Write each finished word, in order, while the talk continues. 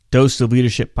Dose of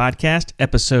Leadership Podcast,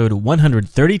 episode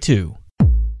 132.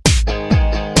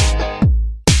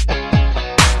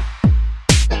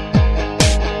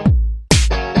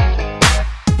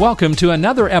 Welcome to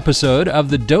another episode of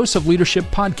the Dose of Leadership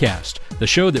Podcast, the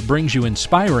show that brings you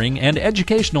inspiring and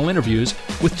educational interviews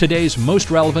with today's most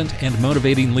relevant and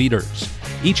motivating leaders.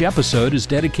 Each episode is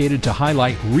dedicated to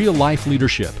highlight real-life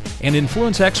leadership and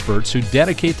influence experts who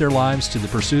dedicate their lives to the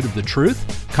pursuit of the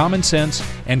truth, common sense,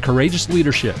 and courageous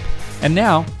leadership. And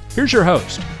now, here's your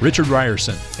host, Richard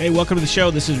Ryerson. Hey, welcome to the show.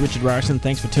 This is Richard Ryerson.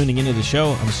 Thanks for tuning into the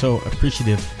show. I'm so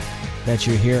appreciative that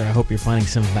you're here. I hope you're finding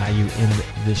some value in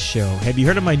this show. Have you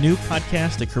heard of my new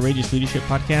podcast, the Courageous Leadership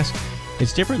Podcast?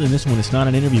 It's different than this one. It's not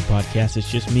an interview podcast.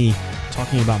 It's just me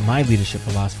talking about my leadership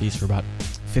philosophies for about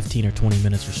 15 or 20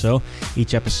 minutes or so.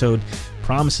 Each episode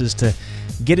promises to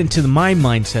get into my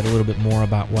mindset a little bit more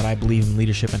about what I believe in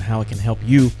leadership and how it can help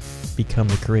you become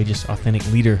the courageous, authentic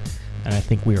leader that I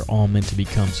think we are all meant to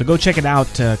become. So go check it out,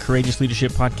 Courageous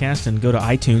Leadership Podcast, and go to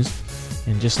iTunes.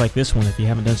 And just like this one, if you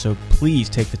haven't done so, please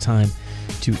take the time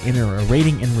to enter a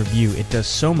rating and review. It does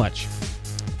so much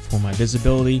for my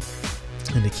visibility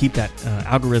and to keep that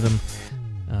algorithm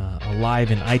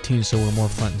alive in iTunes so we're more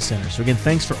front and center. So again,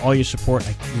 thanks for all your support.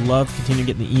 I love continuing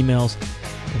getting the emails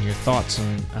and your thoughts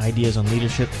and ideas on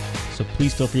leadership. So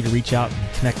please feel free to reach out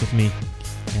and connect with me,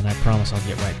 and I promise I'll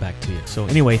get right back to you. So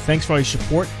anyway, thanks for all your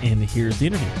support, and here's the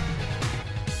interview.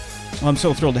 Well, I'm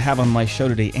so thrilled to have on my show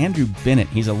today Andrew Bennett.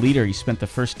 He's a leader. He spent the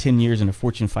first 10 years in a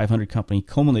Fortune 500 company,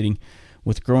 culminating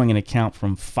with growing an account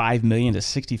from $5 million to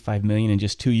 $65 million in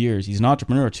just 2 years. He's an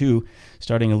entrepreneur, too,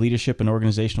 starting a leadership and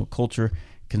organizational culture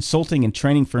consulting and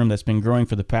training firm that's been growing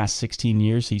for the past 16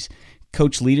 years. He's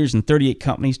coached leaders in 38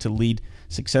 companies to lead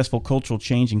successful cultural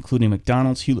change, including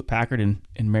McDonald's, Hewlett-Packard, and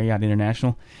Marriott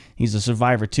International. He's a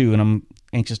survivor, too, and I'm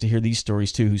anxious to hear these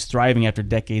stories, too, who's thriving after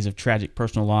decades of tragic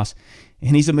personal loss.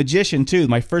 And he's a magician, too.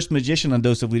 My first magician on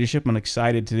Dose of Leadership. I'm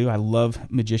excited to do. I love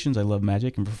magicians. I love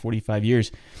magic. And for 45 years,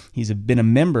 he is a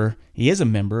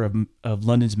member of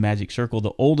London's Magic Circle,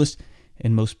 the oldest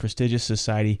and most prestigious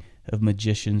society of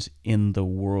magicians in the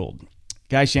world.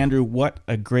 Gosh, Andrew, what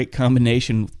a great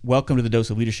combination. Welcome to the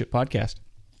Dose of Leadership Podcast.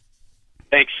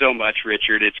 Thanks so much,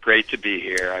 Richard. It's great to be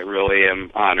here. I really am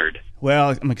honored.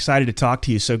 Well, I'm excited to talk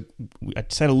to you. So I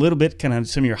said a little bit, kind of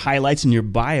some of your highlights in your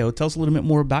bio. Tell us a little bit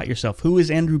more about yourself. Who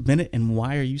is Andrew Bennett, and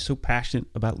why are you so passionate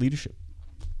about leadership?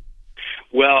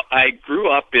 Well, I grew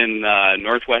up in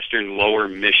northwestern Lower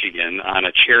Michigan on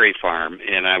a cherry farm,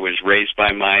 and I was raised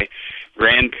by my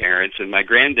grandparents, and my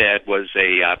granddad was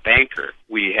a banker.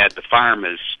 We had the farm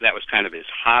that was kind of his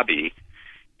hobby.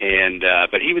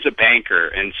 But he was a banker,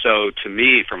 and so to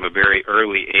me, from a very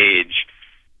early age,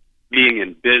 being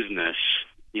in business,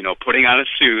 putting on a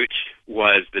suit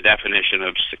was the definition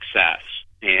of success.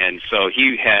 And so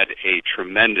he had a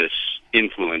tremendous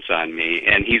influence on me,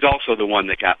 and he's also the one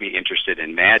that got me interested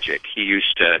in magic. He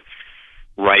used to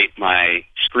write my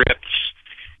scripts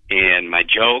and my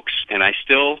jokes, and I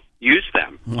still use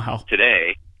them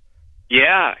today.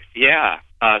 Yeah.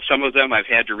 Some of them I've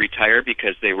had to retire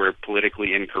because they were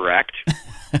politically incorrect,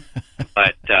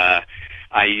 but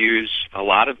I use a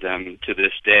lot of them to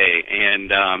this day.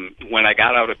 And when I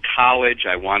got out of college,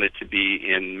 I wanted to be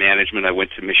in management. I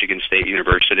went to Michigan State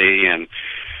University, and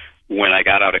when I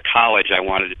got out of college, I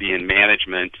wanted to be in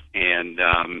management. And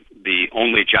the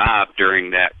only job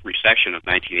during that recession of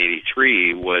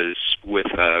 1983 was with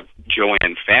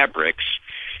Jo-Ann Fabrics,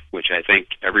 which I think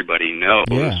everybody knows,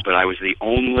 but I was the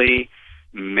only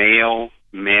male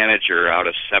manager out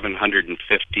of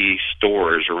 750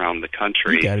 stores around the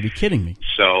country. You got to be kidding me.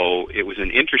 So it was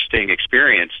an interesting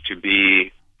experience to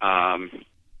be a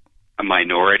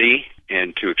minority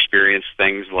and to experience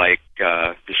things like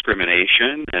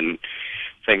discrimination and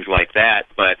things like that.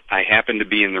 But I happened to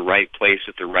be in the right place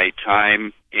at the right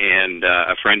time, and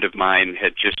a friend of mine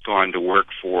had just gone to work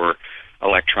for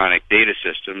Electronic Data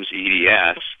Systems,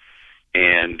 EDS,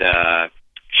 and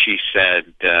she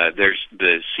said, "There's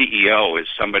the CEO is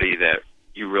somebody that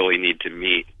you really need to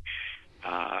meet.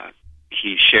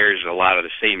 He shares a lot of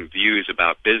the same views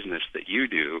about business that you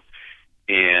do."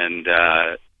 And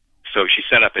so she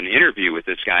set up an interview with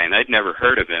this guy, and I'd never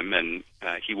heard of him, and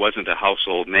he wasn't a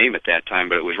household name at that time,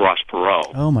 but it was Ross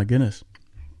Perot. Oh, my goodness.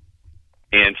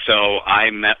 And so I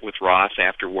met with Ross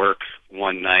after work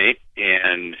one night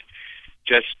and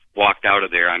just walked out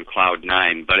of there on cloud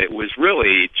nine. But it was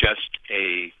really just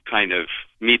a kind of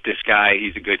meet this guy,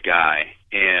 he's a good guy.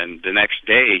 And the next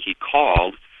day he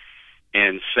called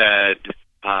and said,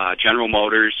 General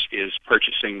Motors is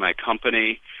purchasing my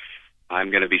company. I'm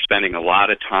going to be spending a lot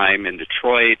of time in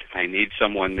Detroit. I need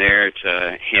someone there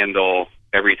to handle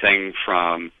everything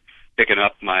from picking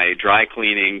up my dry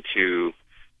cleaning to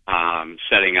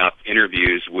setting up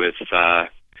interviews with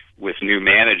new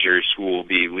managers who will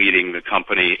be leading the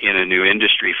company in a new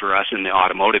industry for us in the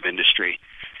automotive industry.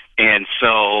 And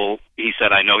so he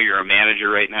said, I know you're a manager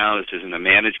right now. This isn't a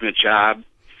management job.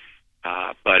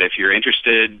 But if you're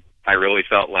interested, I really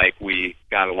felt like we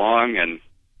got along and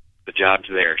the job's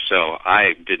there. So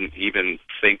I didn't even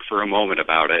think for a moment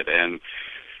about it and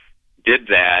did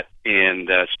that and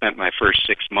spent my first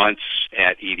 6 months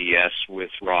at EDS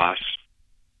with Ross.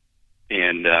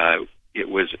 And it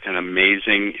was an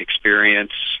amazing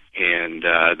experience. And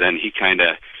then he kind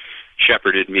of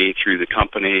shepherded me through the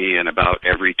company, and about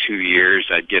every 2 years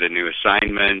I'd get a new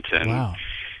assignment. And Wow.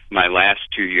 My last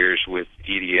 2 years with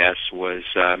EDS was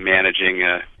managing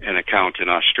an account in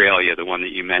Australia, the one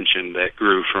that you mentioned that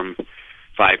grew from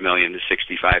 $5 million to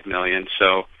 $65 million.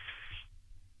 So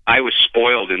I was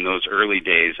spoiled in those early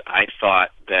days. I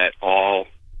thought that all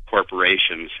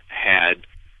corporations had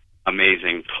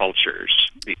amazing cultures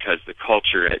because the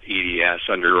culture at EDS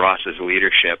under Ross's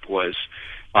leadership was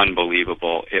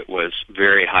unbelievable. It was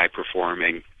very high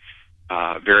performing,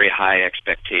 very high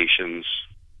expectations.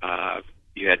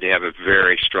 You had to have a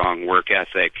very strong work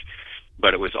ethic,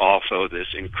 but it was also this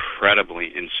incredibly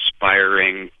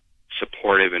inspiring,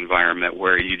 supportive environment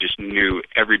where you just knew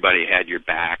everybody had your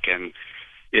back, and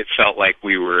it felt like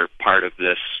we were part of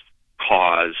this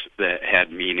cause that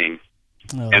had meaning.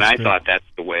 Oh, And I great. thought that's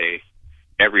the way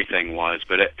everything was.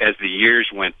 But as the years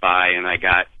went by and I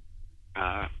got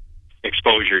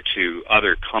exposure to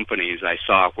other companies, I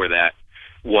saw where that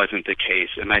wasn't the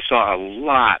case. And I saw a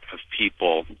lot of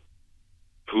people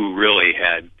who really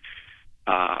had,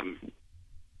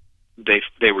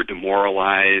 they were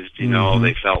demoralized, you know, Mhm.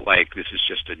 they felt like this is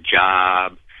just a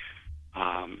job.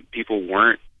 People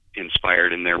weren't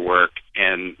inspired in their work,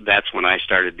 and that's when I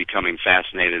started becoming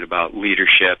fascinated about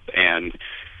leadership and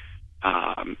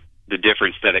the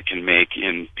difference that it can make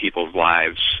in people's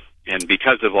lives. And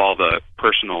because of all the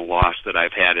personal loss that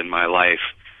I've had in my life,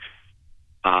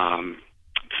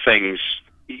 things,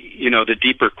 you know, the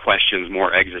deeper questions,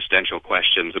 more existential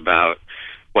questions about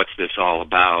what's this all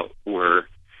about were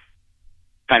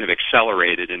kind of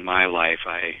accelerated in my life.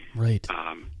 Right.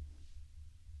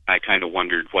 I kind of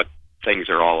wondered what things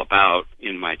are all about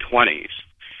in my 20s.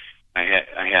 I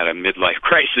had a midlife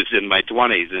crisis in my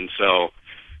 20s, and so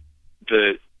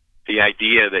the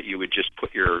idea that you would just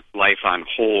put your life on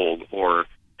hold or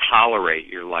tolerate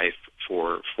your life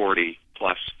for 40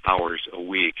 plus hours a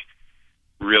week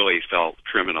really felt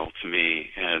criminal to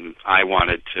me, and I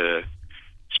wanted to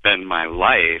spend my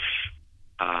life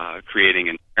creating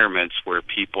environments where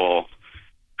people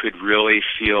could really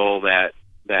feel that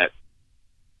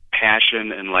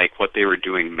passion and like what they were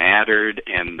doing mattered,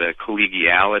 and the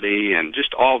collegiality and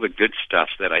just all the good stuff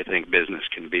that I think business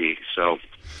can be. So,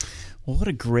 well, what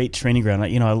a great training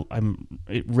ground! You know,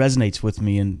 it resonates with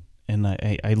me, and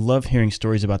I love hearing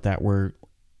stories about that. Where,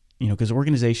 you know, because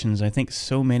organizations, I think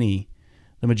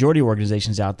the majority of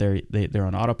organizations out there, they're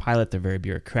on autopilot. They're very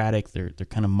bureaucratic. They're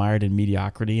kind of mired in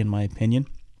mediocrity, in my opinion.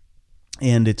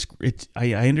 And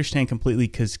I understand completely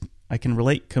because I can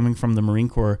relate coming from the Marine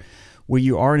Corps, where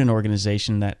you are in an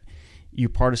organization that you're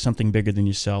part of something bigger than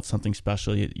yourself, something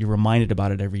special. You're reminded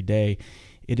about it every day.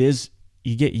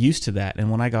 You get used to that.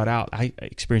 And when I got out, I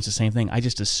experienced the same thing. I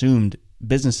just assumed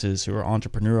businesses who are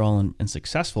entrepreneurial and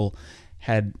successful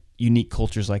had unique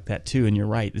cultures like that too. And you're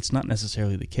right, it's not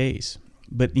necessarily the case.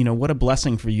 But, you know, what a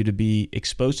blessing for you to be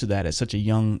exposed to that at such a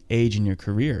young age in your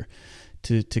career,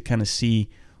 to kind of see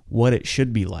what it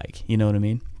should be like. You know what I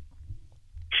mean?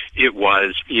 it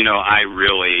was, you know, I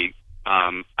really,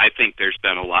 I think there's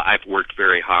been a lot. I've worked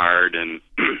very hard, and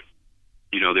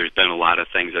you know, there's been a lot of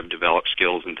things. I've developed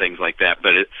skills and things like that.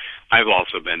 But I've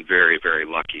also been very, very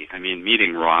lucky. I mean,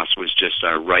 meeting Ross was just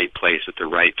a right place at the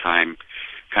right time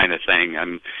kind of thing.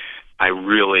 I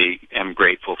really am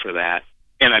grateful for that.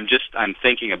 And I'm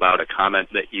thinking about a comment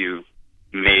that you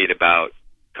made about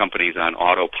companies on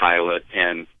autopilot,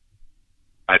 and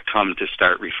I've come to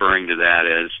start referring to that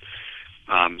as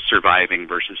surviving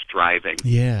versus thriving.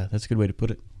 Yeah, that's a good way to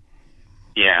put it.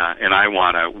 Yeah, and I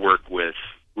want to work with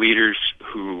leaders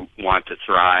who want to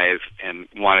thrive and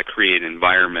want to create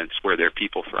environments where their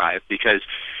people thrive. Because,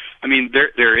 I mean,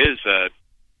 there is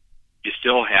you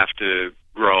still have to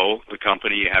grow the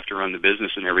company, you have to run the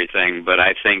business and everything, but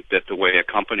I think that the way a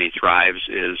company thrives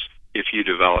is if you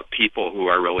develop people who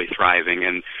are really thriving,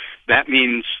 and that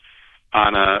means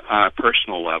on a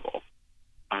personal level.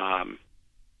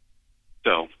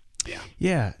 So, yeah.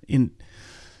 Yeah,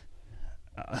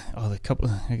 a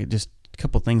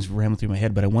couple things ran through my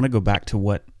head, but I want to go back to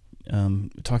what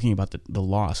talking about the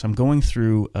loss. I'm going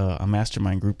through a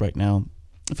mastermind group right now,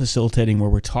 facilitating, where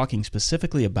we're talking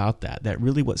specifically about that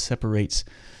really what separates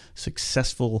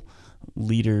successful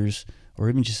leaders, or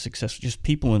even just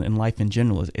people in life in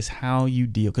general, is how you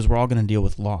deal, because we're all going to deal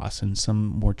with loss, and some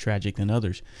more tragic than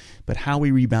others. But how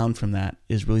we rebound from that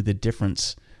is really the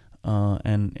difference,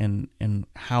 and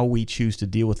how we choose to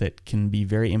deal with it can be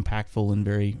very impactful and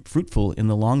very fruitful in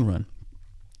the long run.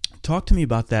 Talk to me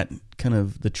about that, kind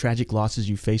of the tragic losses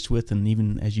you faced with, and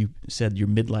even, as you said, your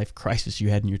midlife crisis you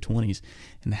had in your 20s,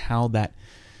 and how that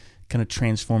kind of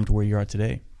transformed to where you are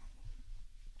today.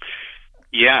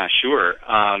 Yeah, sure.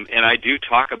 And I do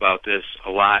talk about this a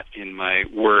lot in my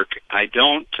work. I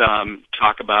don't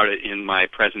talk about it in my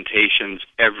presentations,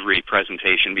 every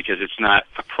presentation, because it's not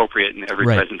appropriate in every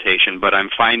presentation, but I'm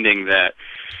finding that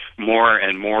more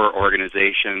and more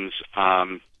organizations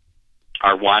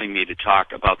are wanting me to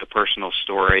talk about the personal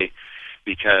story,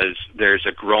 because there's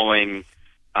a growing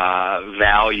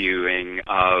valuing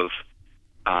of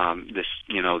this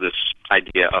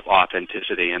idea of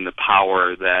authenticity and the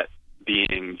power that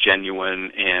being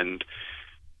genuine and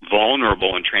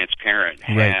vulnerable and transparent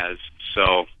has.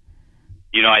 So,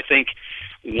 I think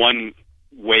one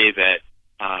way that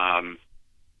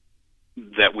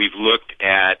that we've looked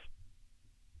at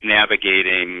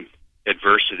navigating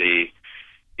adversity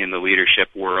in the leadership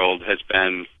world has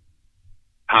been,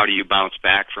 how do you bounce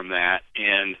back from that?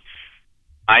 And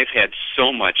I've had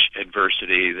so much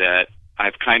adversity that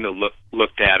I've kind of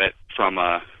looked at it from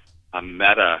a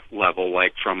meta level,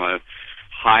 like from a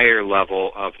higher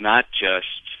level of not just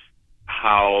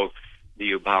how do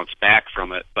you bounce back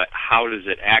from it, but how does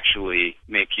it actually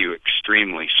make you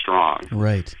extremely strong?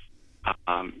 Right.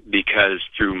 Because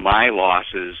through my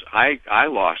losses, I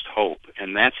lost hope,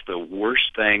 and that's the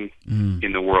worst thing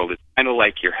in the world. It's kind of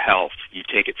like your health. You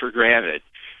take it for granted,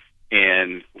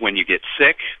 and when you get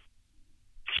sick,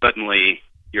 suddenly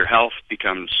your health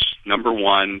becomes number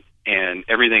one, and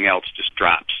everything else just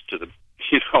drops to the,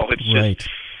 it's just, if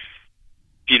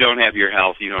you don't have your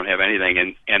health, you don't have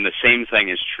anything. And the same thing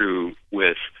is true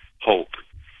with hope.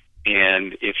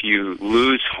 And if you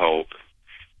lose hope,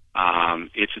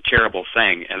 it's a terrible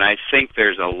thing. And I think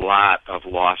there's a lot of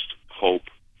lost hope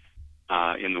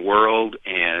in the world,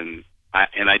 and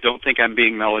I don't think I'm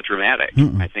being melodramatic.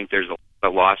 I think there's a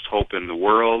lost hope in the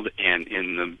world and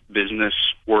in the business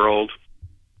world.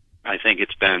 I think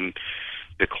it's been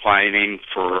declining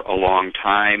for a long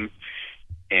time.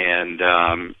 And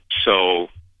so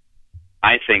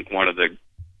I think one of the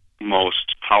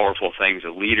most powerful things a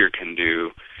leader can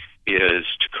do is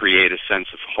to create a sense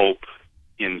of hope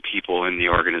in people in the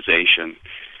organization.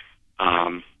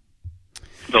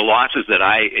 The losses that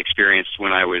I experienced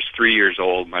when I was 3 years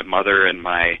old, my mother and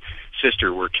my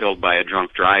sister were killed by a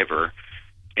drunk driver.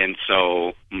 And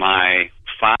so my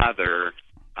father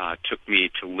took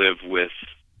me to live with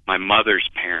my mother's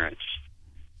parents.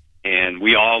 And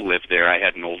we all lived there. I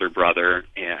had an older brother,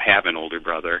 and have an older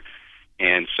brother.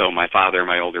 And so my father,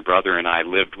 my older brother, and I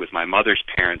lived with my mother's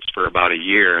parents for about a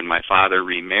year. And my father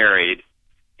remarried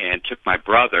and took my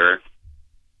brother,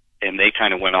 and they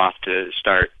kind of went off to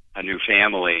start a new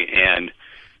family. And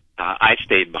I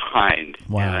stayed behind.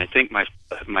 Wow. And I think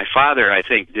my father, I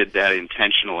think, did that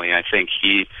intentionally. I think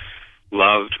he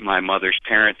loved my mother's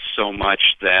parents so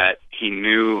much that he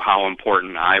knew how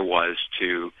important I was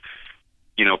to,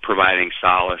 providing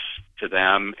solace to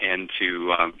them and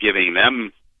to giving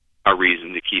them a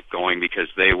reason to keep going, because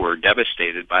they were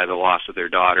devastated by the loss of their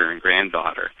daughter and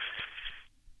granddaughter.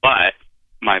 But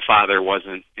my father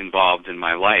wasn't involved in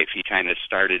my life. He kind of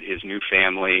started his new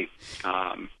family.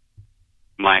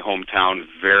 My hometown,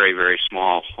 very, very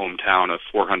small hometown of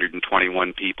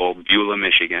 421 people, Beulah,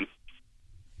 Michigan.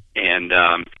 And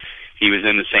he was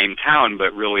in the same town,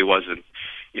 but really wasn't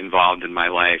involved in my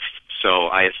life. So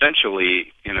I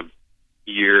essentially, in a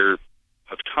year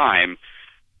of time,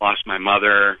 lost my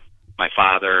mother, my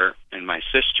father, and my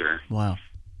sister. Wow.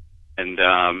 And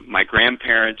my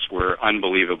grandparents were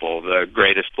unbelievable, the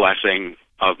greatest blessing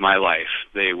of my life.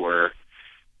 They were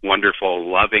wonderful,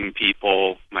 loving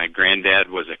people. My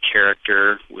granddad was a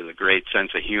character with a great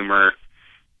sense of humor.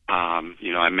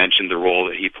 I mentioned the role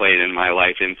that he played in my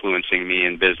life, influencing me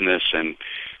in business and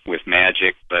with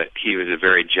magic, but he was a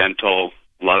very gentle,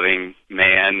 loving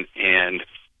man. And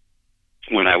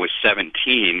when I was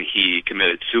 17, he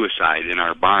committed suicide in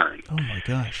our barn. Oh my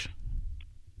gosh.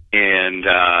 And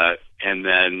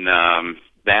then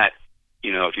that,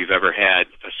 if you've ever had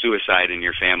a suicide in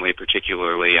your family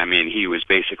particularly, I mean, he was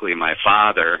basically my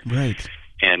father. Right.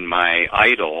 And my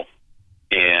idol,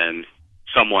 and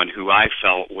someone who I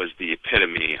felt was the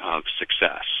epitome of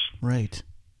success. Right.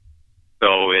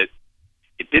 So it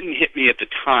didn't hit me at the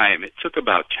time. It took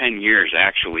about 10 years,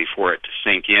 actually, for it to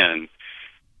sink in.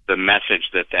 The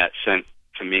message that sent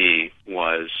to me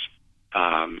was,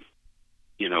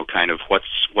 kind of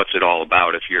what's it all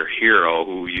about if you're a hero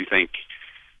who you think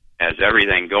has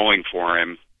everything going for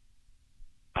him,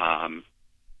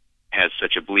 has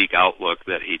such a bleak outlook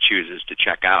that he chooses to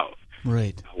check out.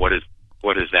 Right. What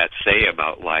does that say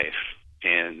about life?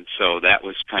 And so that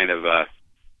was kind of had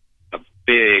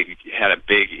a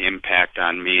big impact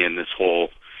on me in this whole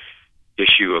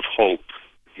issue of hope.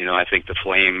 I think the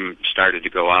flame started to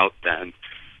go out then.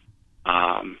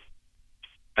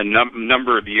 A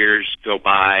number of years go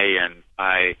by, and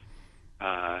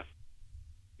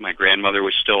my grandmother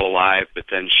was still alive, but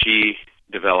then she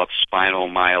developed spinal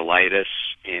myelitis,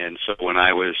 and so when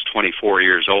I was 24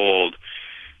 years old,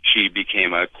 she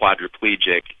became a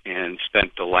quadriplegic and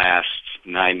spent the last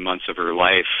 9 months of her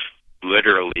life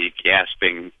literally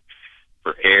gasping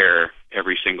for air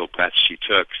every single breath she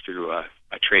took through a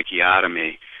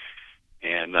tracheotomy.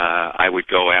 And I would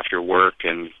go after work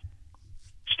and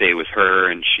stay with her,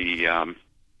 and she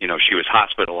was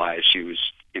hospitalized. She was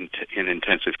in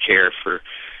intensive care for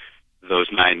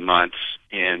those 9 months,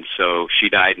 and so she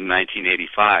died in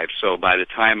 1985. So by the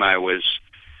time I was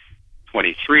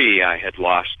 23, I had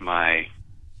lost my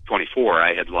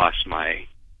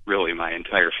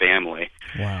entire family.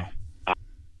 Wow.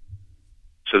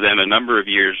 So then a number of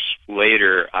years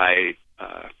later, I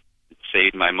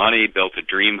saved my money, built a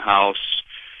dream house.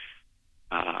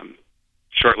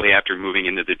 Shortly after moving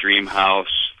into the dream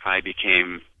house, I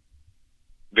became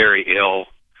very ill,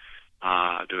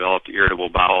 developed irritable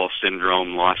bowel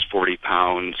syndrome, lost 40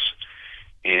 pounds,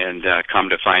 and come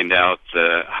to find out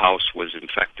the house was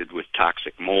infected with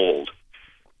toxic mold.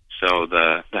 So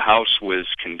the house was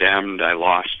condemned. I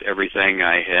lost everything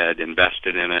I had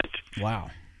invested in it. Wow.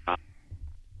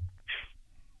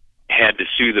 Had to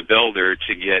sue the builder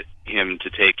to get him to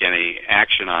take any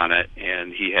action on it,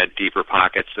 and he had deeper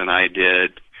pockets than I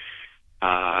did.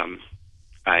 I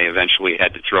eventually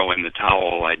had to throw in the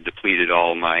towel. I depleted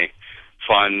all my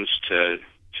funds to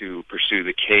pursue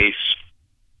the case,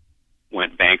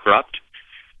 went bankrupt,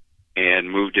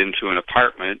 and moved into an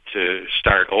apartment to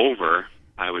start over.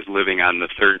 I was living on the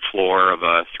third floor of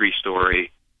a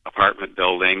 3-story apartment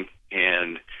building,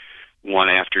 and one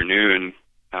afternoon,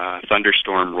 a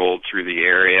thunderstorm rolled through the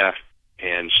area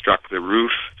and struck the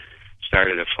roof,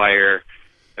 started a fire.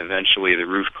 Eventually, the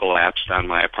roof collapsed on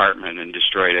my apartment and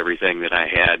destroyed everything that I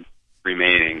had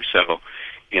remaining. So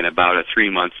in about a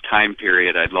 3-month time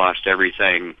period, I'd lost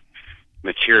everything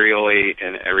materially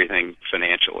and everything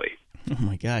financially. Oh,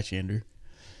 my gosh, Andrew.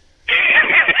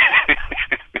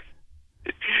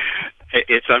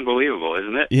 It's unbelievable,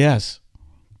 isn't it? Yes.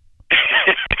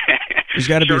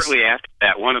 Shortly after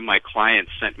that, one of my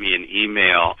clients sent me an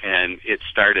email, and it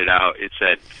started out, it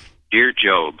said, "Dear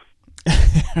Job."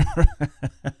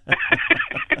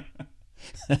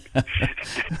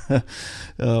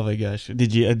 Oh my gosh! How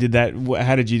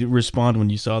did you respond when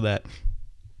you saw that?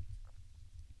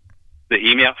 The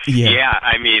email? Yeah.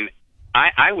 I mean,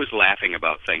 I was laughing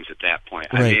about things at that point.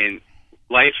 Right. I mean,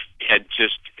 life had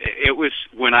it was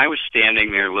when I was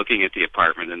standing there looking at the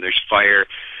apartment, and there's fire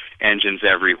engines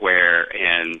everywhere,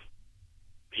 and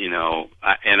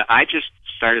I just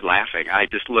started laughing. I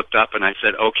just looked up and I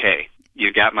said, "Okay,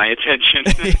 you got my attention."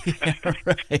 Yeah,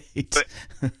 right.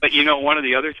 But one of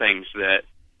the other things that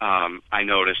I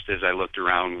noticed as I looked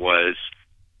around was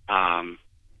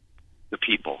the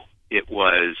people. It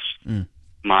was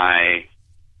my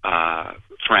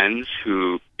friends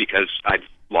who, because I'd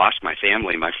lost my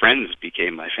family, my friends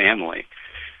became my family.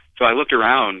 So I looked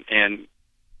around, and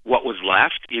what was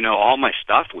left, all my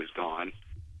stuff was gone,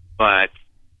 but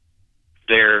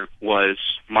there was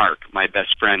Mark, my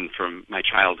best friend from my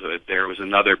childhood. There was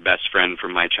another best friend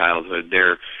from my childhood.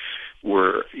 There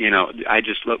were, I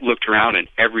just looked around, and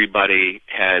everybody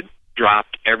had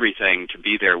dropped everything to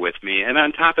be there with me. And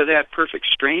on top of that, perfect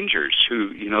strangers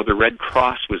who, the Red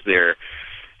Cross was there,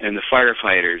 and the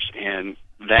firefighters, and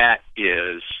that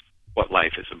is what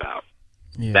life is about.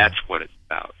 Yeah. That's what it's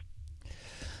about.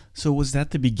 So was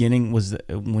that the beginning? Was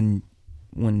when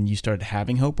you started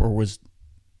having hope, or was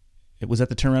that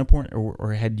the turnaround point,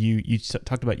 or had you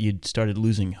talked about you'd started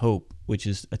losing hope, which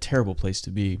is a terrible place to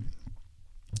be?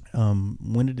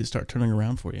 When did it start turning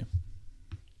around for you?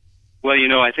 Well,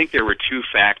 I think there were two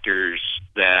factors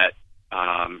that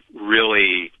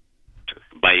really took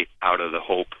the bite out of the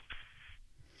hope.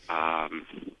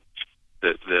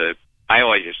 I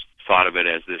always just thought of it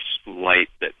as this light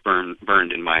that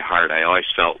burned in my heart. I always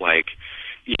felt like,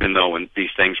 even though when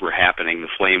these things were happening, the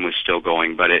flame was still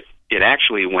going, but it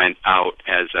actually went out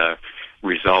as a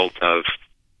result of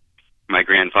my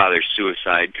grandfather's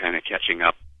suicide kind of catching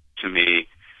up to me,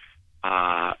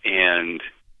 and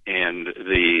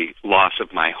the loss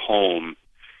of my home,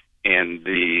 and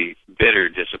the bitter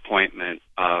disappointment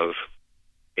of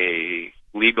a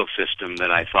legal system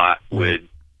that I thought would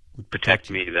protect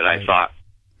me, that I thought,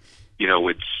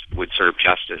 would serve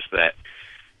justice, that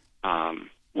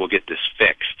we'll get this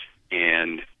fixed.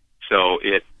 And so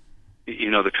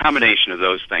the combination of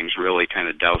those things really kind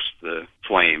of doused the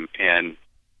flame. And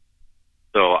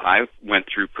so I went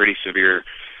through pretty severe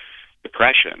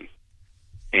depression.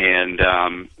 And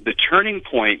the turning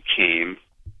point came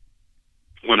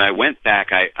when I went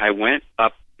back. I went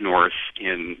up north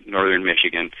in northern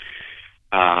Michigan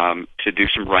to do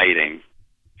some writing.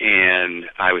 And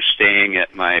I was staying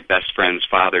at my best friend's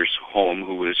father's home,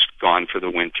 who was gone for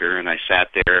the winter, and I sat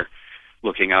there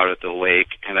looking out at the lake,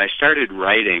 and I started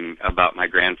writing about my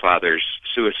grandfather's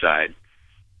suicide.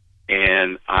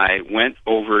 And I went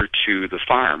over to the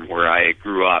farm where I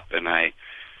grew up, and I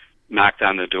knocked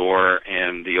on the door,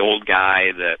 and the old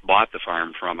guy that bought the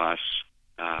farm from us,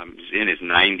 was in his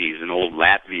 90s, an old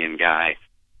Latvian guy,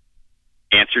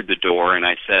 answered the door, and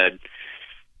I said,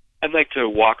 I'd like to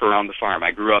walk around the farm.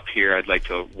 I grew up here. I'd like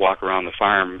to walk around the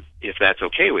farm if that's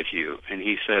okay with you. And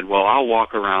he said, well, I'll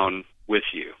walk around with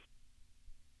you.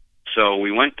 So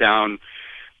we went down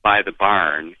by the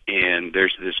barn, and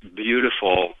there's this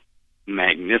beautiful,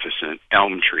 magnificent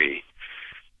elm tree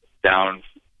down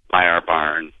by our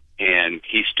barn. And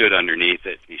he stood underneath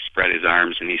it. He spread his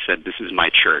arms, and he said, this is my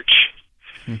church.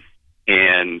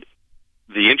 And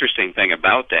the interesting thing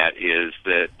about that is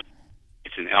that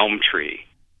it's an elm tree.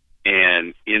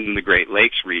 And in the Great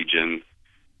Lakes region,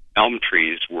 elm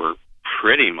trees were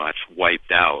pretty much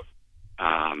wiped out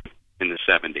in the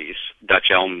 70s, Dutch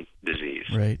elm disease.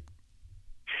 Right.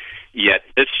 Yet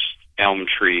this elm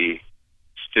tree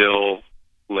still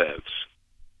lives.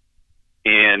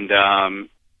 And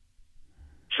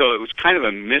so it was kind of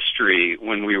a mystery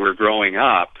when we were growing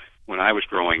up, when I was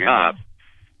growing up.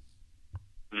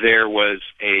 There was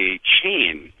a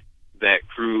chain that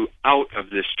grew out of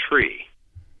this tree.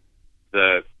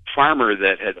 The farmer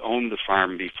that had owned the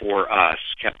farm before us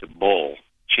kept a bull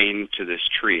chained to this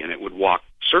tree, and it would walk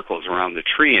circles around the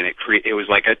tree, and it was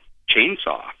like a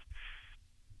chainsaw.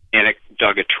 And it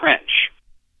dug a trench.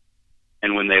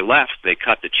 And when they left, they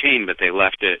cut the chain, but they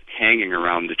left it hanging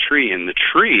around the tree, and the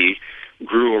tree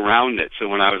grew around it. So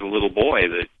when I was a little boy,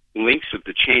 the links of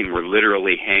the chain were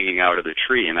literally hanging out of the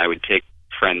tree, and I would take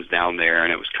friends down there,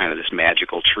 and it was kind of this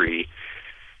magical tree.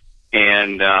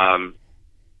 And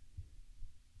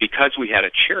because we had a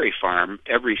cherry farm,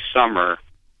 every summer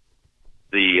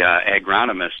the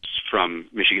agronomists from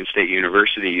Michigan State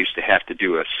University used to have to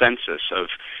do a census of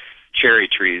cherry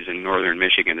trees in northern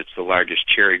Michigan. It's the largest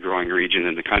cherry growing region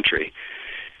in the country.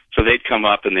 So they'd come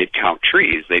up and they'd count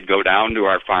trees. They'd go down to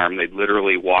our farm. They'd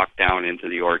literally walk down into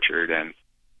the orchard, and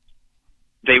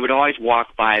they would always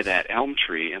walk by that elm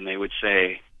tree, and they would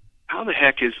say, how the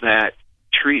heck is that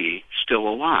tree still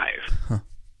alive? Huh.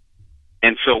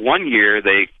 And so one year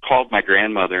they called my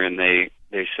grandmother, and they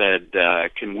said,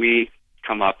 can we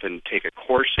come up and take a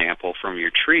core sample from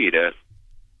your tree to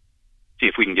see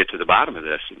if we can get to the bottom of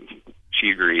this? And she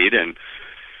agreed, and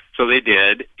so they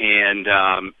did,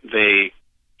 and they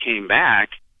came back,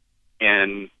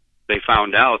 and they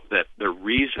found out that the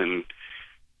reason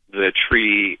the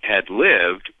tree had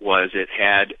lived was it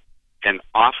had an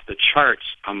off-the-charts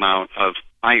amount of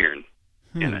iron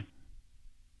in it.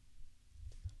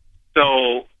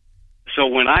 So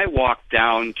when I walked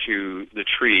down to the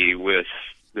tree with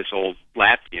this old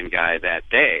Latvian guy that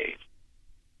day,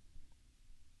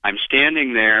 I'm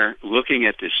standing there looking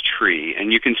at this tree,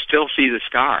 and you can still see the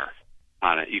scar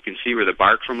on it. You can see where the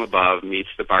bark from above meets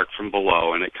the bark from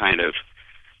below, and it kind of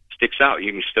sticks out.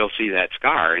 You can still see that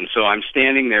scar. And so I'm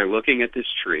standing there looking at this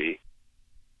tree,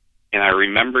 and I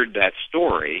remembered that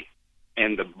story,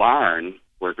 and the barn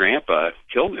where Grandpa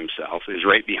killed himself is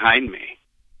right behind me.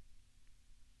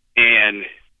 And,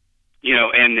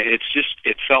 and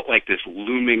it felt like this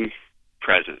looming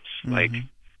presence, like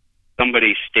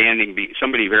somebody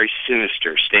very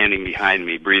sinister standing behind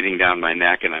me, breathing down my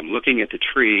neck, and I'm looking at the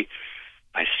tree.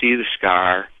 I see the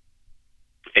scar,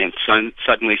 and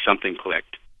suddenly something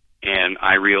clicked, and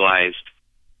I realized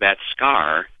that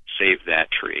scar saved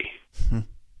that tree.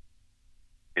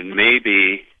 And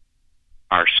maybe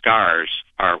our scars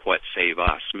are what save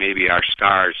us. Maybe our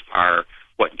scars are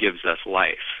what gives us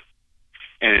life.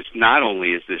 And it's not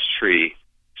only is this tree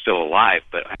still alive,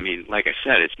 but I mean, like I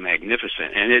said, it's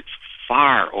magnificent, and it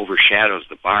far overshadows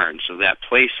the barn. So that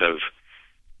place of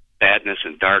sadness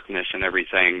and darkness and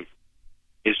everything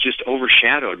is just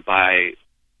overshadowed by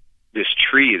this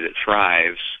tree that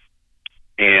thrives,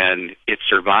 and it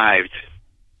survived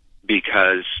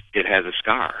because it has a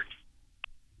scar.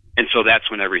 And so that's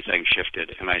when everything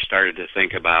shifted, and I started to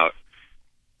think about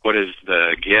what is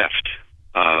the gift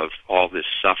of all this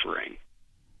suffering.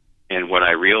 And what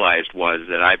I realized was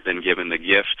that I've been given the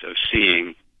gift of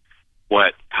seeing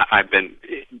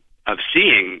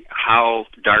how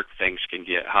dark things can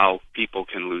get, how people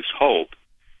can lose hope,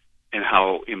 and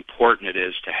how important it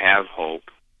is to have hope.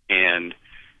 And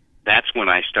that's when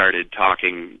I started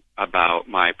talking about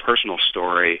my personal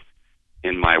story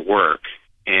in my work,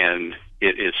 and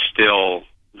it is still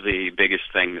the biggest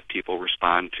thing that people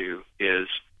respond to is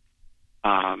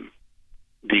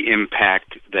the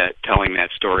impact that telling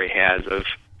that story has of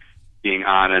being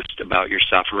honest about your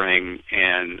suffering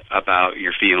and about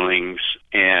your feelings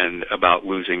and about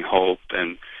losing hope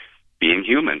and being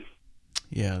human.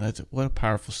 Yeah, what a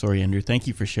powerful story, Andrew. Thank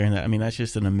you for sharing that. I mean, that's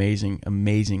just an amazing,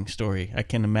 amazing story. I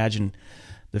can imagine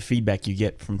the feedback you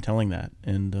get from telling that.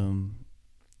 And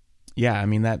yeah, I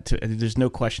mean, there's no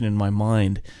question in my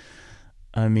mind.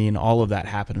 I mean, all of that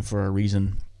happened for a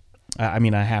reason. I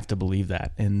mean, I have to believe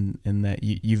that, and that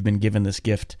you've been given this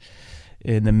gift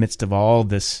in the midst of all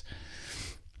this,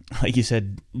 like you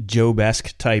said,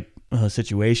 Job-esque type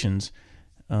situations,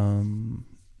 to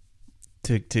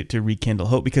rekindle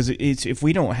hope. Because it's, if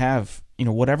we don't have,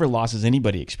 whatever losses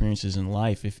anybody experiences in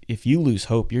life, if you lose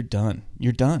hope, you're done.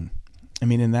 You're done. I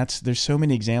mean, and there's so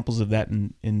many examples of that.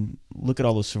 And look at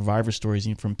all those survivor stories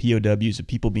from POWs of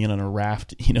people being on a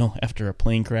raft, after a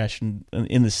plane crash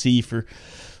in the sea for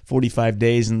 45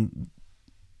 days. And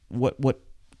what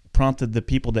prompted the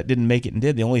people that didn't make it and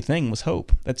did, the only thing was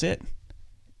hope. That's it.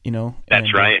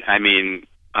 That's right. I mean,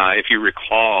 if you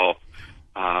recall,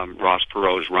 Ross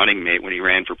Perot's running mate when he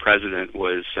ran for president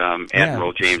was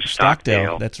Admiral James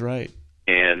Stockdale. That's right.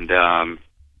 And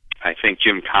I think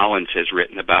Jim Collins has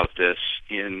written about this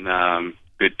in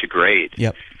Good to Great.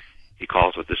 Yep. He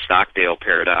calls it the Stockdale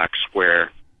paradox,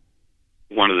 where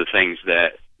one of the things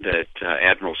that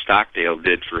Admiral Stockdale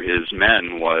did for his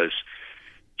men was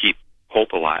keep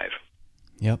hope alive.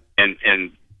 Yep. And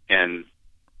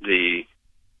the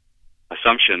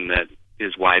assumption that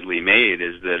is widely made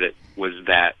is that it was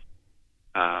that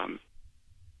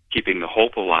keeping the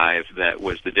hope alive that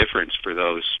was the difference for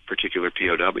those particular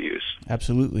POWs.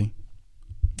 Absolutely.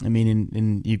 I mean,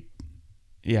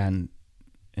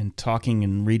 and talking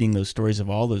and reading those stories of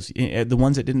all those, the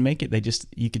ones that didn't make it,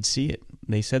 you could see it.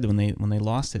 They said that when they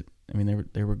lost it, I mean,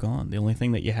 they were gone. The only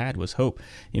thing that you had was hope.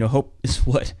 Hope is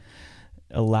what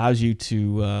allows you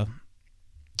to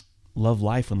love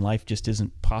life when life just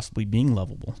isn't possibly being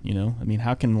lovable. I mean,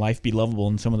 how can life be lovable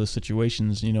in some of those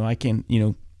situations? I can't,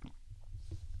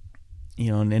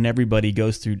 and everybody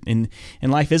goes through, and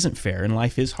life isn't fair, and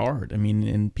life is hard. I mean,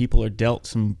 and people are dealt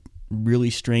some really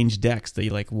strange decks that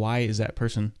you're like, why is that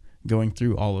person going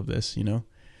through all of this, and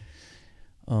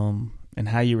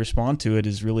how you respond to it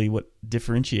is really what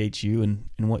differentiates you and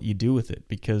what you do with it.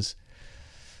 Because,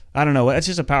 I don't know, that's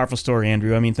just a powerful story,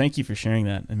 Andrew. I mean, thank you for sharing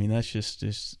that. I mean, that's just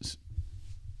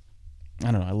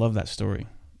I don't know, I love that story.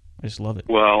 I just love it.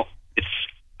 Well,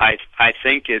 I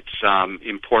think it's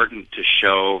important to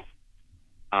show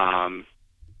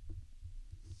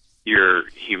your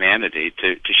humanity,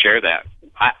 to share that.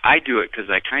 I do it because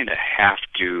I kind of have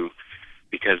to,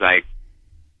 because I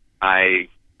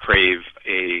crave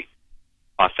a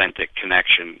authentic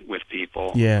connection with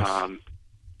people. Yes.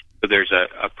 So there's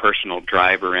a personal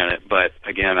driver in it, but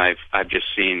again, I've just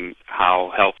seen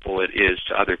how helpful it is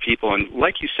to other people. And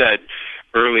like you said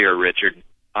earlier, Richard,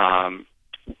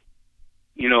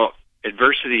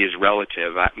 adversity is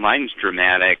relative. Mine's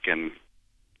dramatic and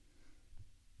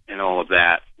all of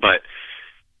that, but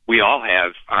we all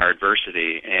have our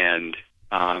adversity, and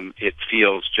it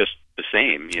feels just the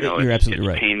same. You're absolutely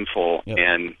right. It's painful, yep.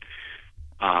 And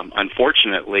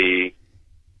unfortunately,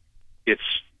 it's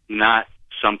not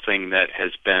something that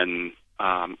has been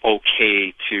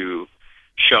okay to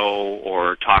show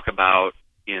or talk about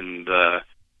in the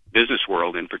business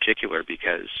world in particular,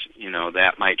 because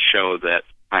that might show that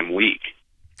I'm weak.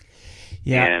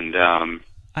 Yeah. And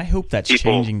I hope that's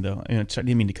changing, though. I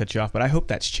didn't mean to cut you off, but I hope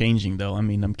that's changing, though. I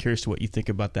mean, I'm curious to what you think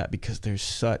about that, because there's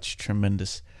such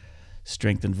tremendous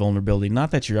strength and vulnerability.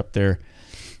 Not that you're up there,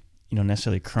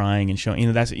 necessarily crying and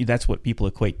showing. That's what people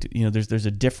equate to. There's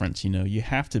a difference. You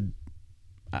have to.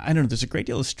 I don't know. There's a great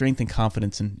deal of strength and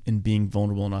confidence in being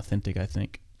vulnerable and authentic, I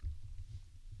think.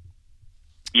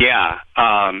 Yeah,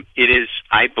 it is.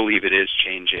 I believe it is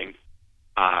changing.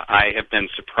 I have been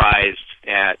surprised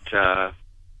at,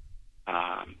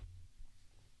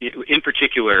 in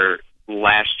particular,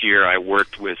 last year I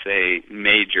worked with a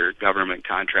major government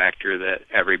contractor that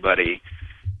everybody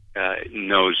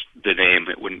knows the name.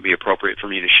 It wouldn't be appropriate for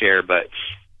me to share, but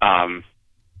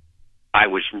I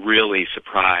was really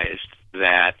surprised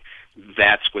that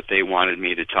that's what they wanted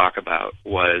me to talk about,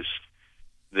 was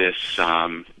this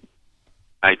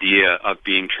idea of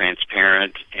being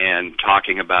transparent and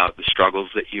talking about the struggles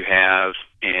that you have,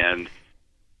 and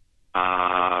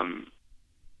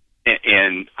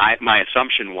my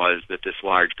assumption was that this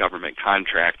large government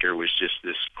contractor was just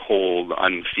this cold,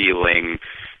 unfeeling,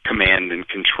 command and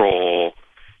control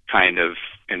kind of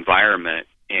environment,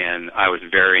 and I was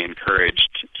very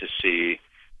encouraged to see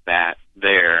that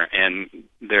there. And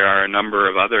there are a number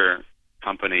of other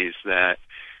companies that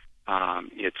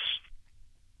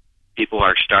people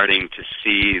are starting to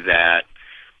see that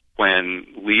when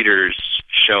leaders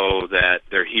show that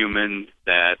they're human,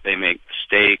 that they make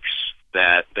mistakes,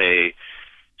 that they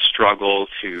struggle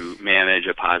to manage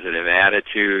a positive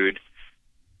attitude,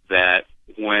 that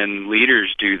when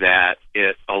leaders do that,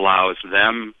 it allows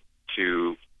them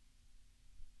to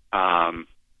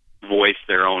voice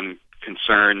their own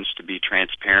concerns, to be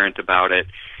transparent about it,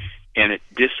 and it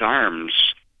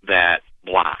disarms that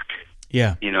block.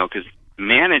 Yeah. Because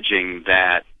managing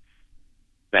that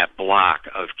block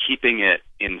of keeping it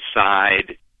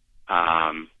inside,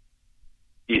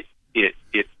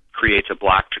 it creates a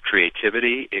block to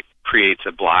creativity. It creates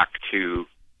a block to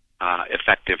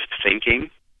effective thinking.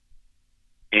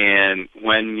 And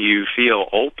when you feel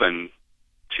open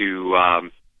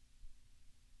to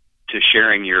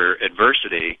sharing your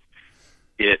adversity,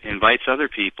 it invites other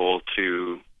people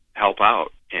to help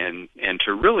out and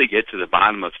to really get to the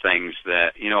bottom of things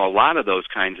that, a lot of those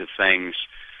kinds of things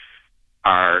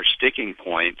are sticking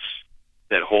points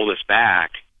that hold us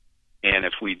back. And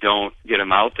if we don't get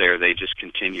them out there, they just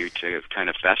continue to kind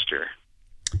of fester.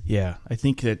 Yeah, I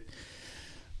think that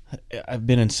I've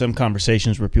been in some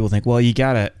conversations where people think, well, you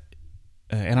gotta,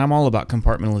 and I'm all about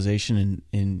compartmentalization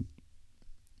and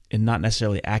not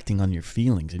necessarily acting on your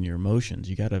feelings and your emotions.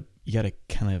 You gotta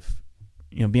kind of,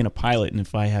 being a pilot, and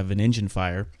if I have an engine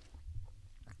fire,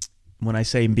 when I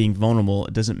say being vulnerable,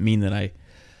 it doesn't mean that I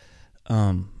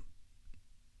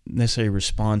necessarily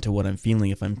respond to what I'm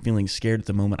feeling. If I'm feeling scared at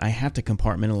the moment, I have to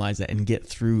compartmentalize that and get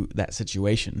through that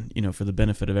situation, for the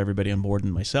benefit of everybody on board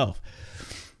and myself.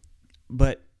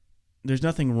 But there's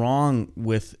nothing wrong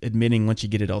with admitting, once you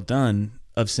get it all done,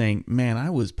 of saying, man, I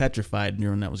was petrified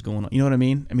during that was going on. You know what I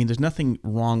mean? There's nothing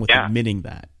wrong with admitting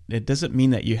that. It doesn't mean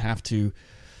that you have to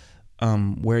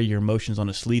wear your emotions on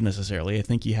a sleeve necessarily. I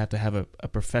think you have to have a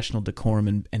professional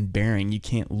decorum and bearing. You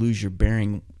can't lose your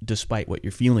bearing despite what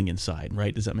you're feeling inside,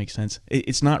 right? Does that make sense?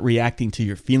 It's not reacting to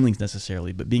your feelings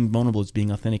necessarily, but being vulnerable is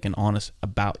being authentic and honest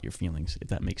about your feelings, if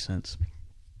that makes sense.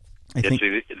 I think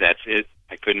that's it.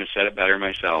 I couldn't have said it better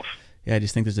myself. Yeah, I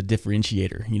just think there's a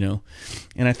differentiator,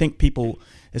 And I think people,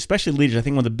 especially leaders, I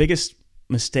think one of the biggest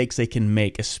mistakes they can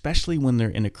make, especially when they're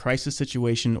in a crisis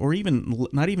situation, or even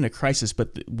not even a crisis,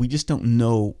 but we just don't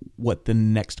know what the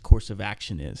next course of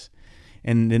action is.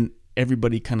 And then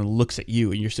everybody kind of looks at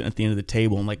you, and you're sitting at the end of the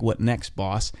table and like, what next,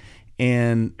 boss?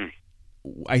 And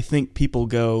I think people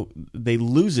they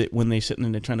lose it when they sit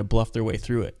and they're trying to bluff their way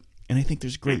through it. And I think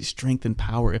there's great strength and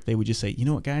power if they would just say, you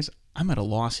know what, guys, I'm at a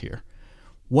loss here.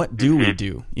 What do we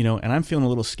do? And I'm feeling a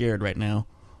little scared right now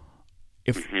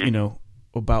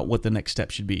about what the next step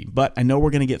should be. But I know we're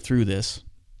going to get through this.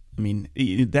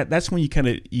 That's when you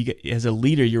get, as a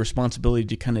leader, your responsibility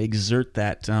to kind of exert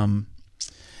that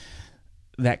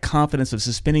that confidence of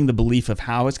suspending the belief of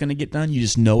how it's going to get done. You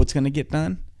just know it's going to get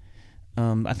done.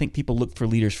 I think people look for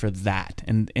leaders for that,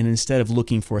 and instead of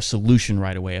looking for a solution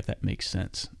right away, if that makes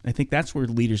sense. I think that's where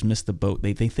leaders miss the boat.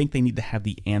 They think they need to have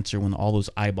the answer when all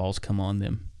those eyeballs come on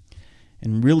them.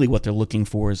 And really what they're looking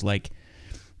for is like,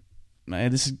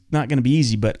 this is not going to be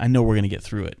easy, but I know we're going to get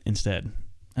through it instead.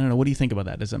 I don't know. What do you think about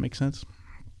that? Does that make sense?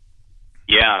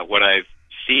 Yeah, what I've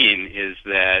seen is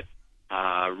that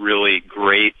really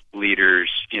great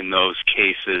leaders in those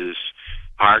cases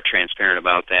are transparent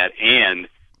about that, and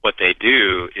what they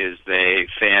do is they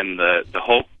fan the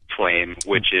hope flame,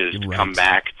 which is to come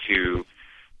back to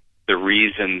the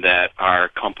reason that our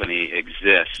company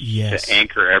exists, to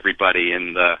anchor everybody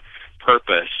in the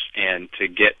purpose and to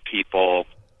get people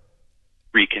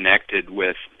reconnected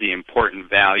with the important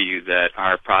value that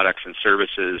our products and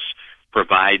services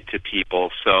provide to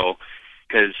people. So,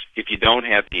 because if you don't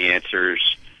have the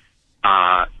answers,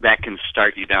 that can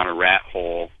start you down a rat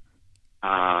hole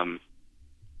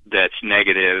that's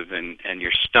negative, and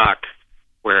you're stuck,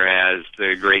 whereas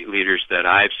the great leaders that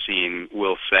I've seen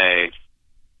will say,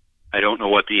 I don't know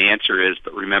what the answer is,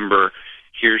 but remember,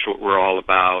 here's what we're all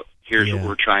about, Here's what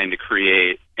we're trying to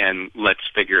create, and let's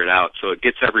figure it out. So it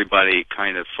gets everybody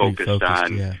kind of focused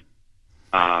on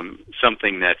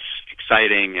something that's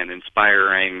exciting and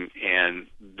inspiring, and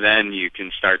then you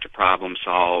can start to problem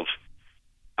solve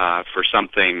for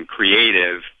something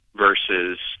creative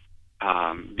versus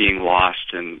being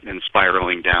lost and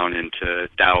spiraling down into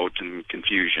doubt and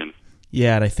confusion.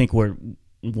 Yeah, and I think what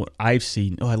I've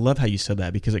seen, I love how you said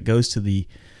that, because it goes to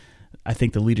I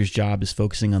think the leader's job is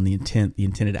focusing on the intent, the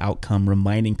intended outcome,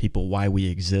 reminding people why we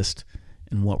exist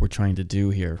and what we're trying to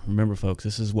do here. Remember, folks,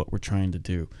 this is what we're trying to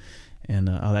do. And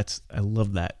I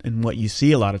love that. And what you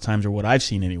see a lot of times, or what I've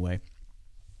seen anyway,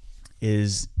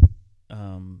 is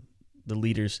the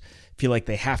leaders feel like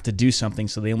they have to do something,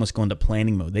 so they almost go into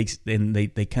planning mode.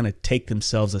 They kind of take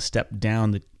themselves a step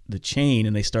down the chain,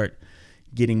 and they start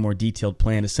getting more detailed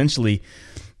plan. Essentially,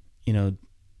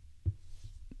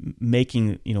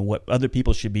 making what other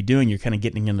people should be doing, you're kind of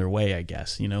getting in their way, I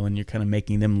guess, and you're kind of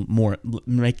making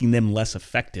them less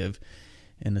effective.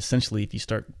 And essentially, if you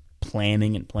start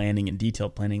planning and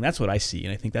detailed planning, that's what I see,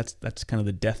 and I think that's kind of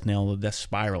the death knell, the death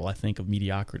spiral, I think, of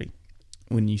mediocrity.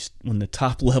 When the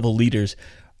top level leaders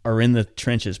are in the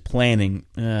trenches planning,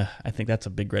 I think that's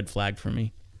a big red flag for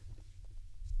me.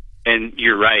 And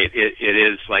you're right; it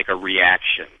is like a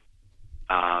reaction,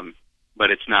 but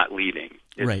it's not leading.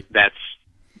 Right. That's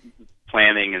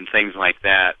planning and things like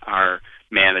that are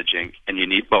managing, and you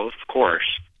need both, of course.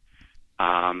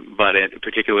 But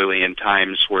particularly in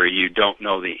times where you don't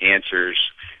know the answers,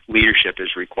 leadership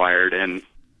is required. And,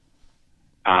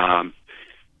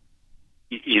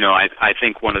 I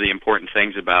think one of the important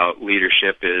things about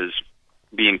leadership is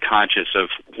being conscious of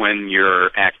when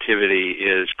your activity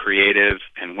is creative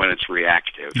and when it's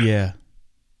reactive. Yeah.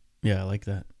 Yeah, I like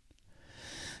that.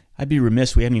 I'd be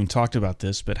remiss, we haven't even talked about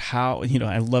this, but how,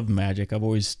 I love magic. I've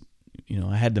always,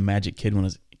 I had the magic kit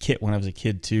when I was a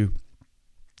kid too.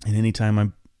 And anytime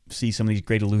I see some of these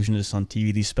great illusionists on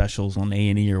TV, these specials on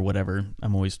A&E or whatever,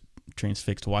 I'm always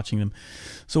transfixed watching them.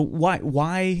 So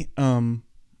why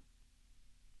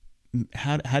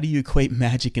how do you equate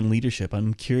magic and leadership?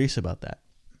 I'm curious about that.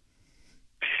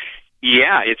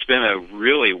 Yeah, it's been a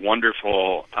really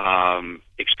wonderful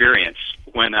experience.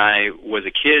 When I was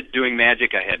a kid doing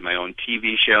magic, I had my own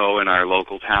TV show in our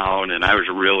local town, and I was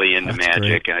really into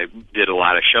magic. Great. I did a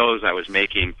lot of shows. I was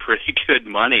making pretty good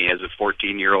money as a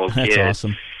 14-year-old kid. That's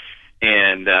awesome.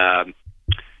 And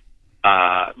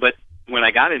but when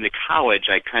I got into college,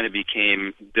 I kind of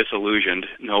became disillusioned,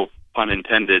 no pun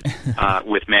intended,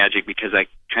 with magic, because I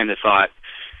kind of thought,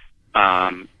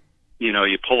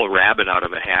 you pull a rabbit out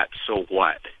of a hat, so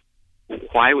what?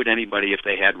 Why would anybody, if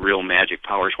they had real magic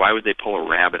powers, why would they pull a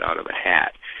rabbit out of a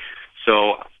hat?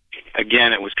 So,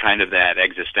 again, it was kind of that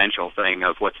existential thing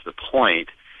of what's the point?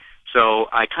 So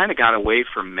I kind of got away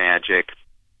from magic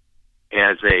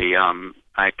as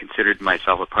I considered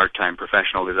myself a part-time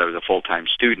professional because I was a full-time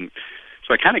student.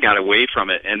 So I kind of got away from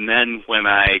it. And then when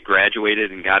I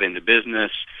graduated and got into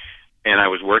business and I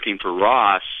was working for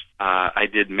Ross, I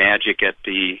did magic at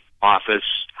the office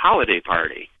holiday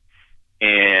party.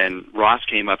 And Ross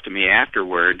came up to me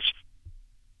afterwards,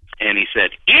 and he said,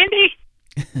 "Andy,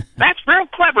 that's real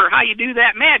clever how you do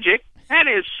that magic. That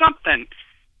is something.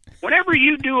 Whenever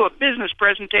you do a business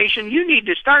presentation, you need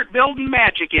to start building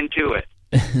magic into it."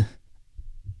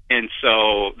 And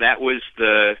so that was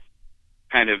the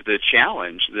kind of the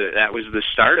challenge. That was the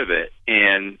start of it.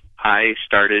 And I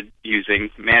started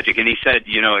using magic. And he said,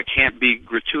 it can't be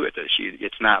gratuitous.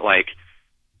 It's not like,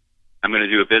 I'm going to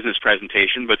do a business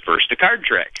presentation, but first a card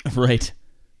trick. Right.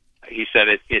 He said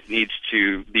it needs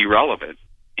to be relevant.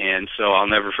 And so I'll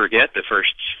never forget the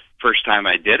first time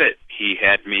I did it. He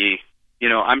had me,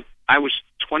 I was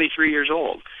 23 years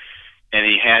old, and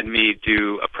he had me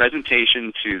do a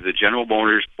presentation to the General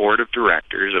Motors Board of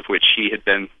Directors, of which he had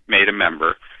been made a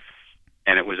member.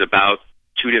 And it was about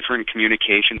 2 different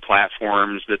communication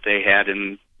platforms that they had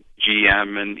in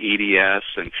GM and EDS.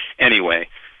 And anyway,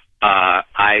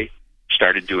 I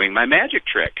started doing my magic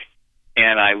trick,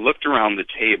 and I looked around the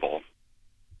table,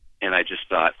 and I just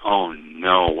thought, oh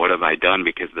no, what have I done?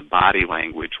 Because the body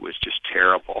language was just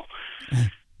terrible.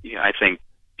 I think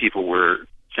people were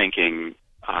thinking,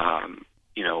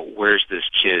 where's this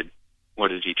kid?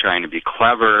 What is he trying to be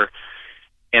clever?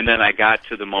 And then I got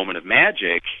to the moment of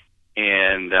magic,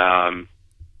 and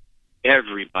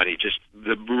everybody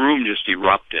the room just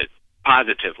erupted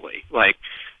positively. Like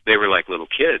they were like little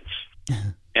kids.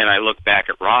 And I look back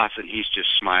at Ross, and he's just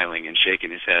smiling and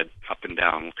shaking his head up and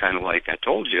down, kind of like, I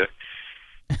told you.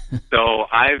 So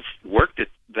I've worked at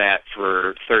that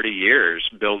for 30 years,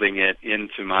 building it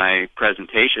into my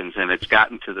presentations, and it's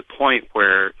gotten to the point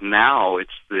where now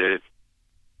it's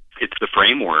it's the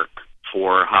framework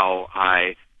for how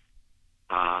I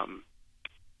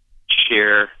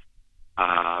share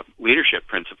leadership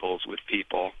principles with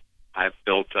people. I've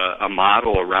built a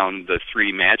model around the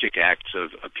three magic acts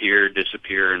of appear,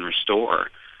 disappear, and restore,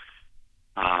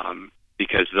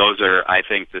 because those are, I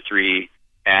think, the three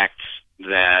acts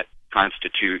that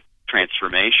constitute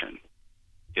transformation.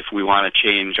 If we want to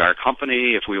change our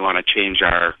company, if we want to change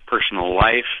our personal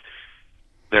life,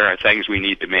 there are things we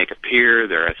need to make appear,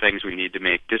 there are things we need to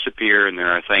make disappear, and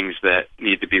there are things that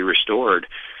need to be restored.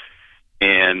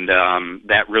 And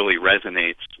that really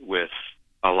resonates with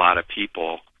a lot of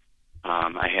people.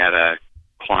 I had a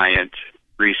client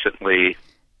recently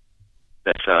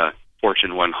that's a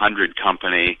Fortune 100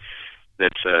 company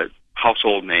that's a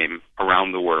household name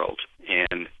around the world.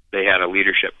 And they had a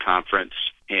leadership conference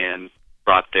and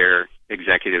brought their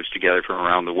executives together from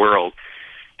around the world.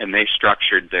 And they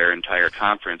structured their entire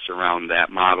conference around that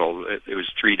model. It was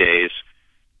 3 days.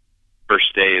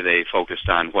 First day, they focused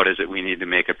on what is it we need to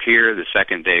make appear. The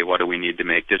second day, what do we need to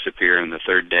make disappear. And the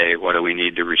third day, what do we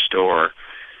need to restore.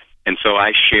 And so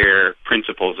I share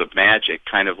principles of magic,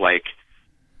 kind of like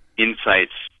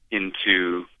insights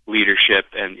into leadership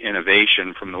and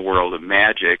innovation from the world of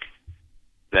magic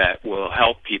that will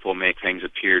help people make things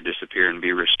appear, disappear, and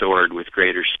be restored with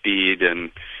greater speed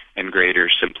and greater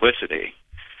simplicity.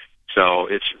 So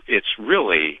it's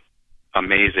really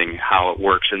amazing how it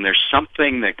works. And there's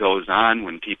something that goes on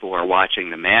when people are watching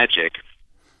the magic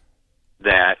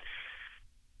that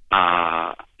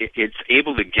it's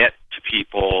able to get to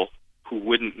people who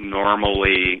wouldn't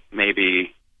normally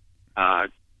maybe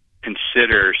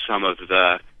consider some of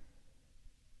the,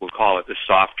 we'll call it the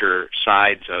softer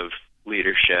sides of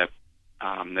leadership.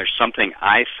 There's something,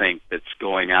 I think, that's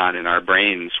going on in our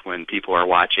brains when people are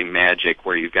watching magic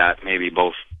where you've got maybe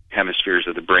both hemispheres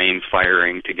of the brain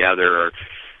firing together or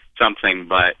something,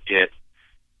 but it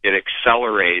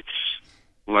accelerates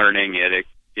learning. It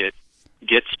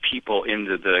gets people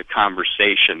into the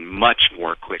conversation much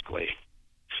more quickly.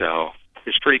 So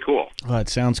it's pretty cool. Well, it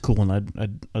sounds cool,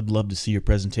 and I'd love to see your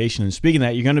presentation. And speaking of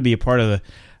that, you're going to be a part of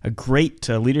a great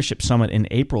leadership summit in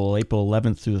April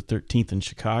 11th through the 13th in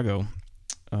Chicago.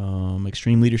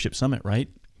 Extreme Leadership Summit, right?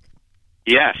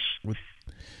 Yes.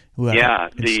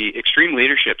 The Extreme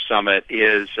Leadership Summit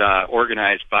is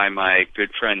organized by my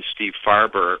good friend Steve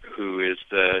Farber, who is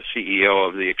the CEO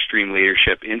of the Extreme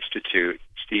Leadership Institute.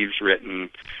 Steve's written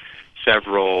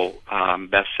several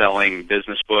best-selling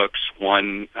business books.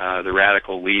 One, The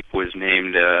Radical Leap, was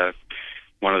named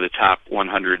one of the top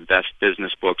 100 best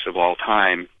business books of all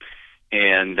time.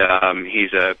 And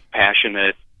he's a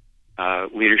passionate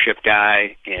leadership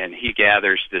guy, and he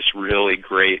gathers this really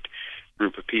great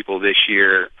group of people this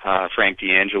year. Frank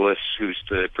DeAngelis, who's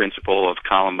the principal of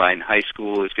Columbine High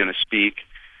School, is going to speak.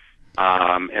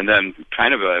 And then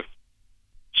kind of a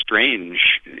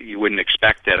strange, you wouldn't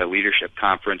expect at a leadership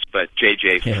conference, but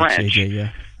J.J. French,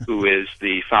 who is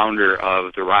the founder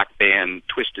of the rock band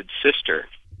Twisted Sister,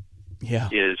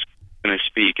 is going to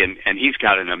speak. And he's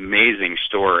got an amazing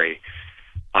story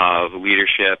of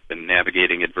leadership and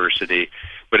navigating adversity.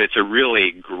 But it's a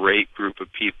really great group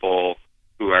of people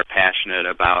who are passionate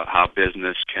about how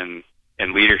business and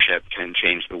leadership can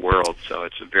change the world. So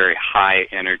it's a very high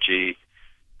energy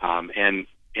and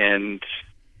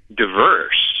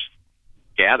diverse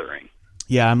gathering.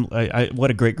 Yeah,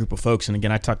 what a great group of folks. And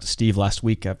again, I talked to Steve last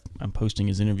week. I'm posting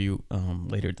his interview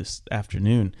later this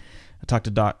afternoon. I've talked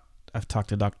to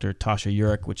Dr. Tasha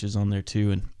Urich, which is on there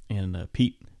too, and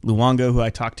Pete Luongo, who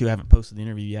I talked to. I haven't posted the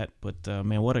interview yet, but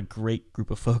man, what a great group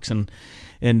of folks.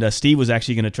 And Steve was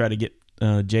actually going to try to get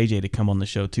JJ to come on the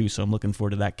show too, so I'm looking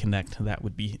forward to that connect. That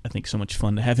would be, I think, so much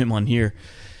fun to have him on here.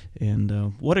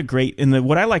 And what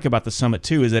I like about the summit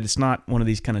too is that it's not one of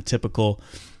these kind of typical.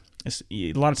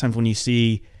 A lot of times when you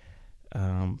see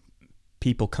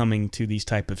people coming to these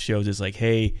type of shows, it's like,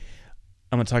 hey,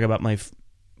 I'm going to talk about my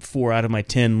 4 out of my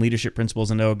 10 leadership principles,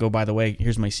 and go, by the way,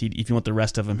 here's my CD. If you want the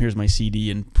rest of them, here's my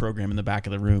CD and program in the back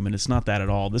of the room. And it's not that at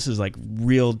all. This is like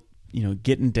real,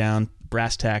 getting down,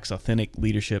 brass tacks, authentic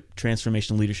leadership,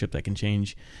 transformational leadership that can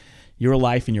change your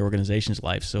life and your organization's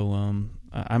life. So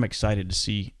I'm excited to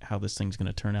see how this thing's going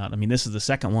to turn out. I mean, this is the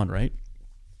second one, right?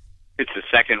 It's the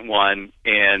second one,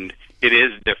 and it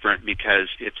is different because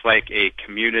it's like a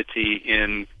community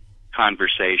in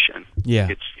conversation. Yeah.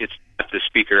 It's the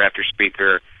speaker after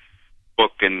speaker,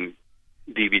 book and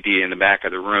DVD in the back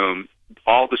of the room.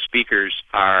 All the speakers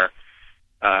are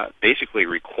basically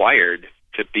required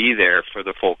to be there for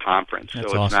the full conference. That's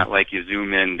so it's awesome. Not like you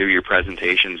zoom in, do your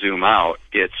presentation, zoom out.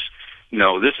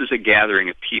 This is a gathering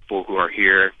of people who are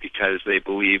here because they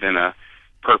believe in a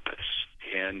purpose.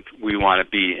 and we want to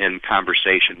be in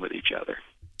conversation with each other.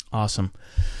 Awesome.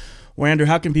 Well, Andrew,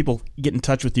 how can people get in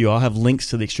touch with you? I'll have links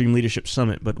to the Extreme Leadership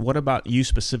Summit, but what about you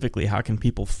specifically? How can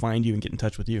people find you and get in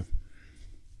touch with you?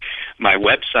 My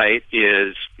website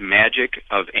is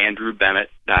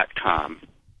magicofandrewbennett.com.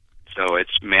 So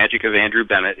it's Magic of Andrew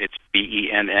Bennett. It's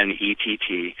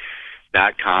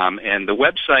BENNETT.com. And the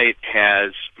website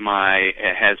has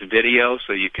video,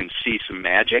 so you can see some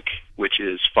magic, which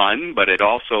is fun, but it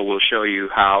also will show you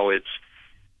how it's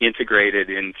integrated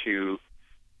into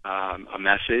a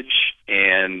message.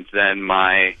 And then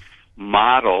my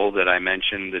model that I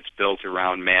mentioned that's built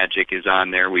around magic is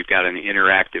on there. We've got an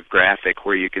interactive graphic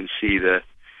where you can see the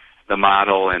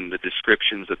model and the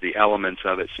descriptions of the elements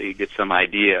of it, so you get some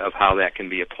idea of how that can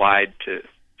be applied to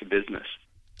business.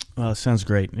 Well, sounds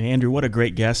great. Andrew, what a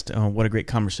great guest. What a great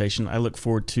conversation. I look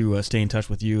forward to staying in touch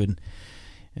with you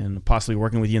and possibly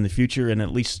working with you in the future, and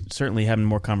at least certainly having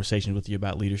more conversations with you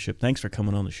about leadership. Thanks for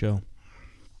coming on the show.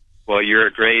 Well, you're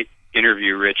a great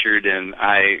interview, Richard, and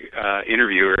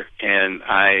interviewer, and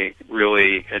I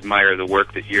really admire the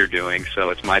work that you're doing, so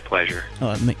it's my pleasure.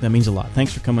 Oh, that means a lot.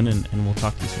 Thanks for coming in, and we'll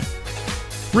talk to you soon.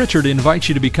 Richard invites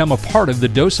you to become a part of the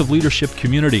Dose of Leadership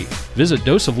community. Visit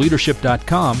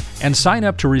doseofleadership.com and sign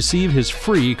up to receive his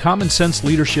free Common Sense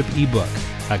Leadership ebook,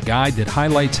 a guide that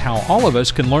highlights how all of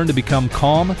us can learn to become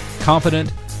calm,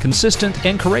 confident, consistent,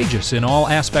 and courageous in all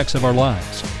aspects of our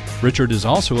lives. Richard is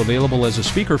also available as a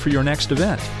speaker for your next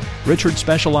event. Richard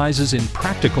specializes in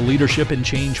practical leadership and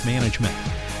change management.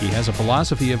 He has a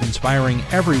philosophy of inspiring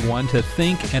everyone to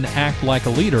think and act like a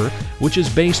leader, which is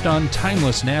based on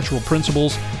timeless natural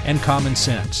principles and common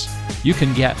sense. You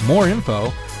can get more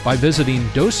info by visiting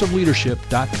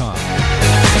doseofleadership.com.